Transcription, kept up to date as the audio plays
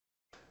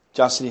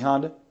Johnson City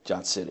Honda,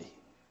 Johnson City.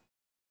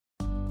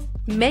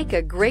 Make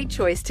a great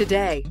choice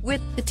today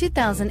with the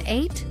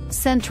 2008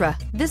 Sentra.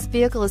 This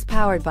vehicle is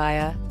powered by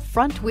a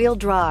front-wheel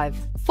drive,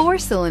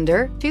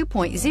 4-cylinder,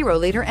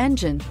 2.0-liter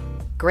engine.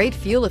 Great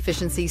fuel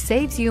efficiency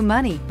saves you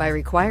money by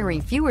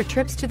requiring fewer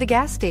trips to the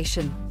gas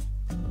station.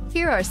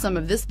 Here are some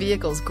of this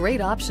vehicle's great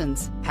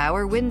options: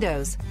 power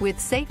windows with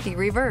safety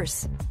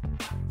reverse,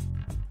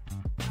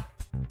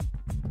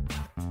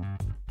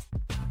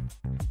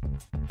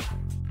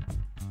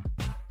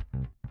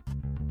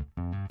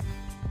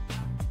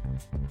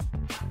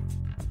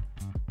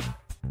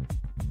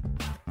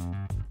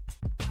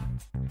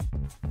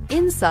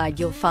 inside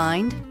you'll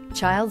find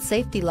child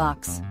safety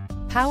locks,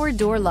 power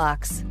door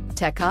locks,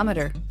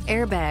 tachometer,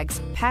 airbags,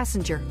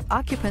 passenger,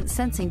 occupant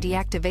sensing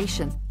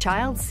deactivation,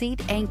 child seat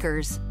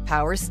anchors,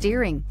 power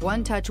steering,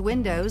 one-touch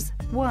windows,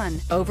 one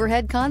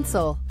overhead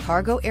console,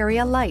 cargo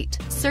area light.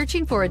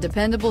 Searching for a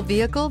dependable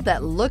vehicle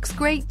that looks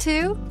great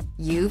too?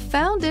 You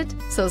found it,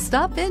 so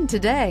stop in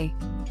today.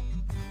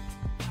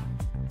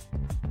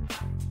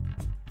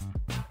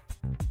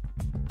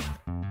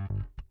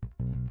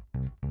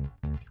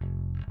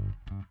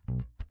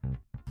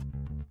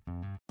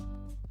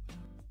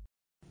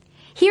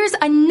 Here's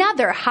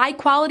another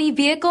high-quality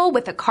vehicle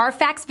with a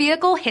Carfax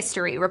Vehicle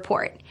History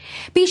Report.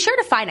 Be sure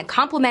to find a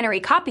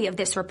complimentary copy of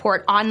this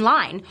report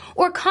online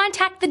or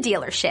contact the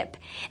dealership.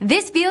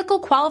 This vehicle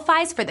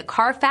qualifies for the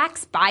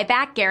Carfax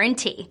Buyback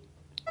Guarantee.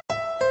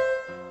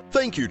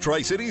 Thank you,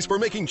 Tri-Cities, for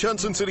making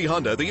Johnson City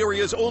Honda the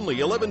area's only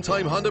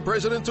 11-time Honda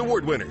President's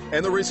Award winner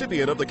and the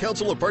recipient of the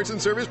Council of Parts and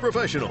Service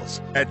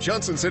Professionals. At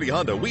Johnson City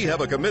Honda, we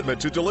have a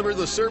commitment to deliver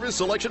the service,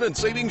 selection, and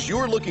savings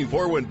you're looking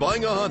for when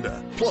buying a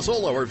Honda. Plus,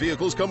 all our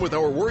vehicles come with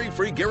our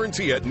worry-free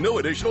guarantee at no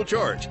additional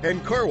charge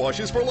and car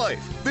washes for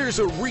life. There's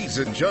a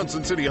reason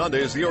Johnson City Honda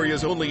is the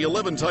area's only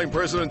 11-time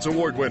President's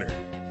Award winner.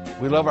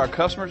 We love our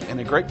customers and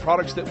the great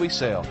products that we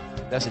sell.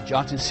 That's the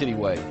Johnson City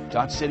way.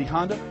 Johnson City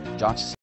Honda, Johnson City.